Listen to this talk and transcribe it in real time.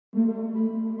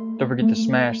Don't forget to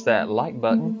smash that like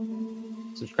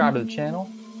button, subscribe to the channel,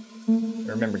 and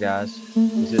remember guys,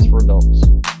 this is for adults.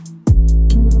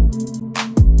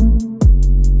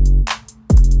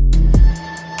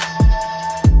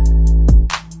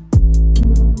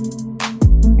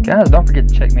 Guys, don't forget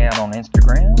to check me out on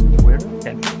Instagram, Twitter,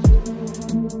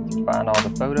 Pinterest to find all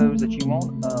the photos that you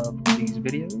want of these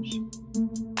videos.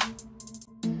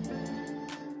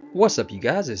 What's up you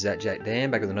guys, it's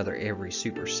ZacJacDan back with another Every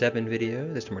Super7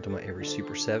 video. This time we're talking about Every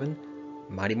Super7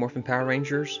 Mighty Morphin Power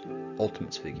Rangers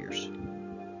Ultimates figures.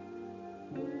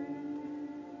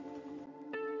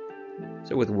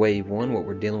 So with Wave 1, what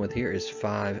we're dealing with here is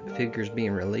 5 figures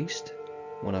being released.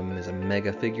 One of them is a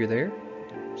mega figure there,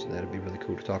 so that'll be really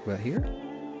cool to talk about here.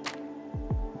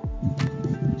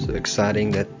 So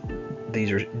exciting that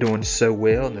these are doing so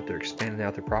well and that they're expanding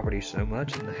out their property so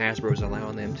much, and the Hasbro is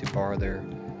allowing them to borrow their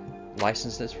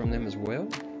licenses from them as well.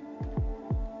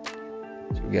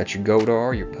 So we got your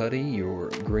Goldar, your Putty, your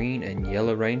green and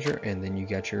yellow Ranger, and then you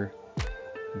got your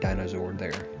Dinozord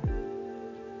there.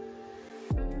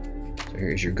 So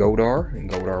here's your Goldar, and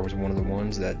Goldar was one of the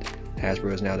ones that Hasbro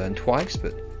has now done twice,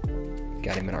 but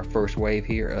got him in our first wave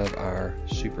here of our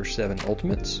Super 7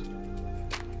 Ultimates.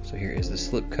 So here is the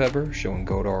slip cover showing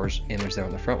Goldar's image there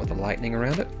on the front with the lightning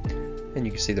around it, and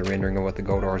you can see the rendering of what the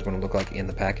Goldar is going to look like in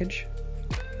the package.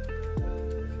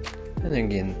 And then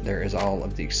again, there is all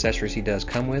of the accessories he does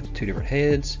come with. 2 different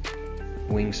heads,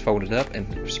 wings folded up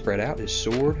and spread out, his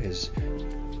sword, his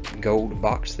gold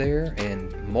box there,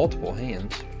 and multiple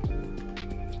hands.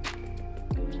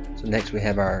 So next we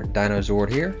have our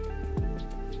Dinozord here.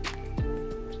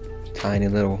 Tiny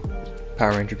little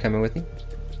Power Ranger coming with him.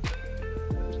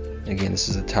 Again, this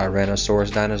is a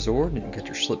Tyrannosaurus Dinozord. You got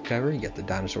your slip cover, you got the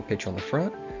dinosaur picture on the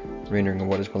front, rendering of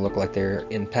what it's going to look like there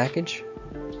in package.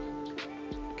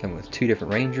 Coming with 2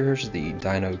 different Rangers, the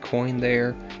Dino coin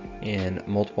there, and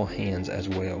multiple hands as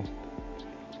well.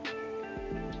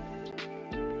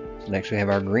 So next we have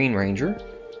our Green Ranger.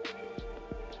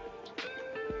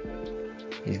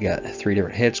 He's got 3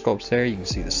 different head sculpts there. You can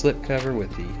see the slip cover with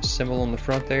the symbol on the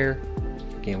front there,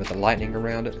 again with the lightning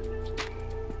around it.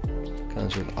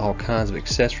 Comes with all kinds of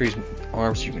accessories,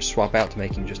 arms you can swap out to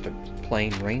make him just a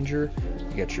plain Ranger.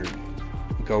 You got your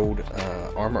gold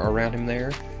armor around him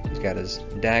there. He's got his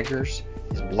daggers,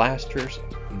 his blasters,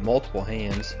 multiple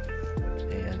hands,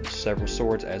 and several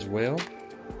swords as well.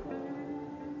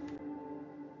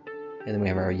 And then we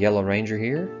have our Yellow Ranger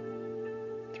here.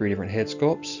 3 different head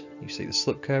sculpts. You see the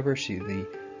slip cover, see the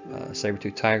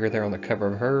saber-tooth tiger there on the cover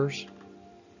of hers.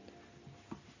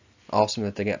 Awesome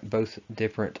that they got both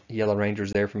different Yellow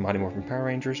Rangers there from Mighty Morphin Power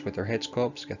Rangers with their head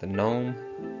sculpts. Got the gnome,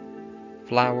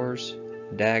 flowers,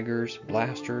 daggers,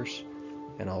 blasters,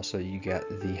 and also you got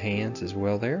the hands as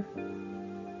well there,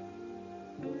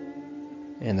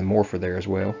 and the morpher there as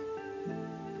well.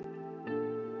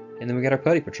 And then we got our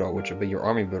Putty Patrol, which will be your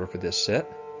army builder for this set.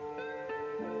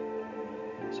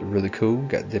 So really cool.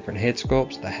 Got different head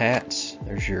sculpts, the hats.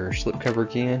 There's your slip cover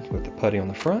again with the putty on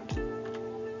the front.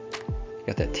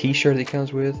 Got that t-shirt that he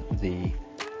comes with, the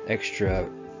extra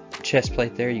chest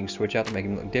plate there. You can switch out to make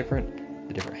him look different.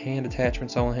 The different hand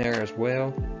attachments on here as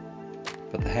well.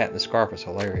 But the hat and the scarf is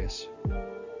hilarious.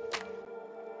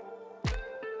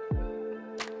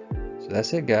 So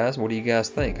that's it guys. What do you guys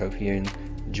think? Hope you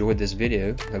enjoyed this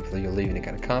video. Hopefully you'll leave any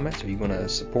kind of comments. Are you going to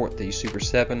support the Super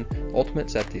 7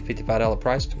 Ultimates at the $55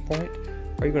 price point?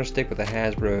 Or are you going to stick with the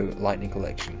Hasbro Lightning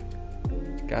Collection?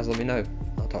 Guys, let me know.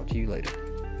 I'll talk to you later.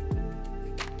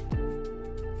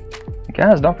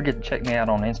 Guys, don't forget to check me out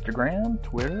on Instagram,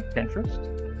 Twitter, Pinterest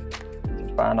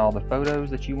to find all the photos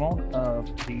that you want of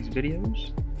these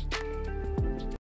videos.